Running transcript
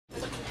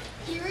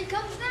Here he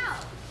comes now.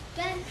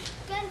 Ben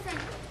Franklin,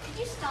 could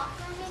you stop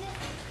for a minute?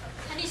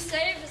 Penny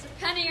saved is a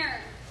penny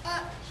earned.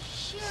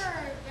 Sure,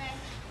 Ben,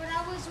 but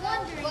I was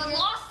wondering... But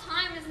lost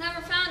time is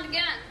never found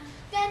again.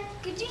 Ben,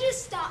 could you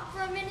just stop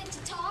for a minute to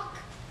talk?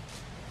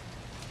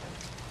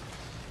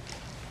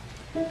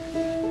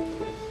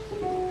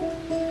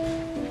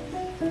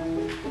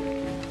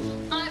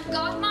 I've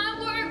got my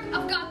work,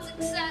 I've got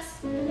success.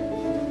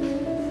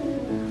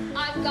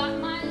 I've got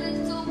my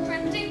little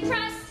printing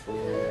press.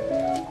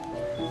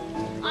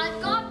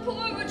 I've got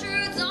Poor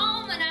Richard's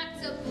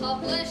Almanac to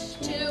publish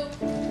too.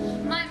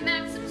 My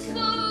maxims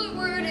full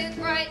worded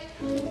right.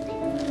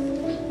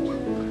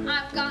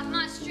 I've got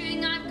my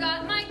string, I've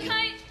got my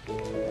kite.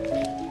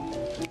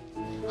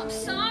 I'm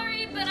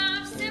sorry, but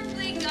I've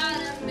simply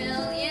got a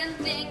million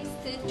things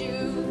to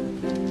do.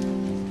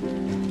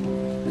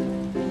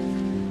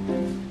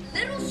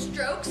 Little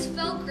strokes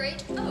fell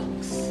great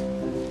oaks.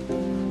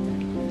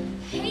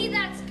 Hey,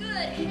 that's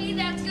good, hey,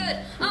 that's good.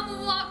 I'm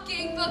a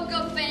walking book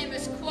of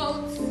famous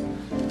quotes.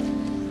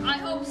 I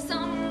hope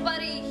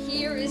somebody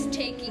here is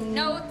taking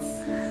notes.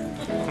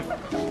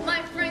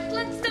 My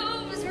Franklin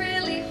stove is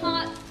really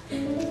hot.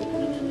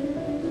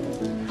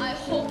 I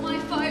hope my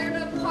fire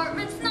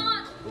department's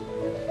not.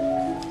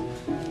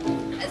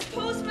 As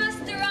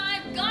postmaster,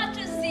 I've got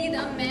to see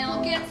the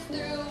mail gets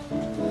through.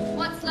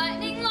 What's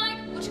lightning like?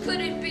 Which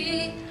could it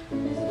be?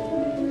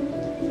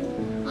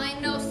 I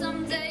know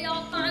someday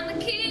I'll find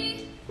the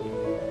key.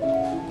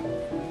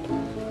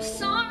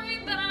 Sorry,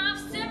 but I've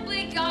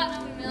simply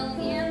got a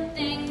million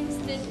things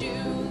to do.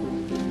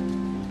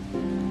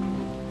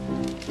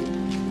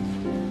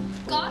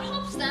 God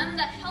helps them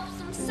that helps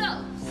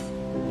themselves.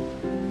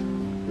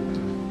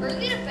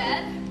 Early to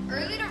bed,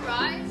 early to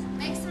rise,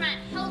 makes a man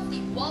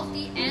healthy,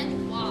 wealthy,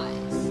 and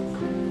wise.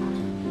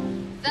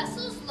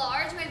 Vessels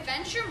large may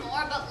venture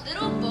more, but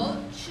little boat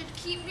should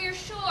keep near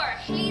shore.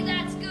 Hey,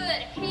 that's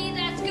good, hey,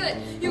 that's good.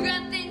 You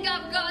can think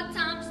I've got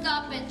time,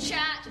 stop and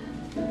chat.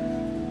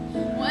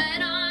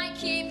 When I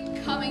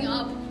keep coming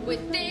up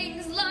with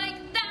things like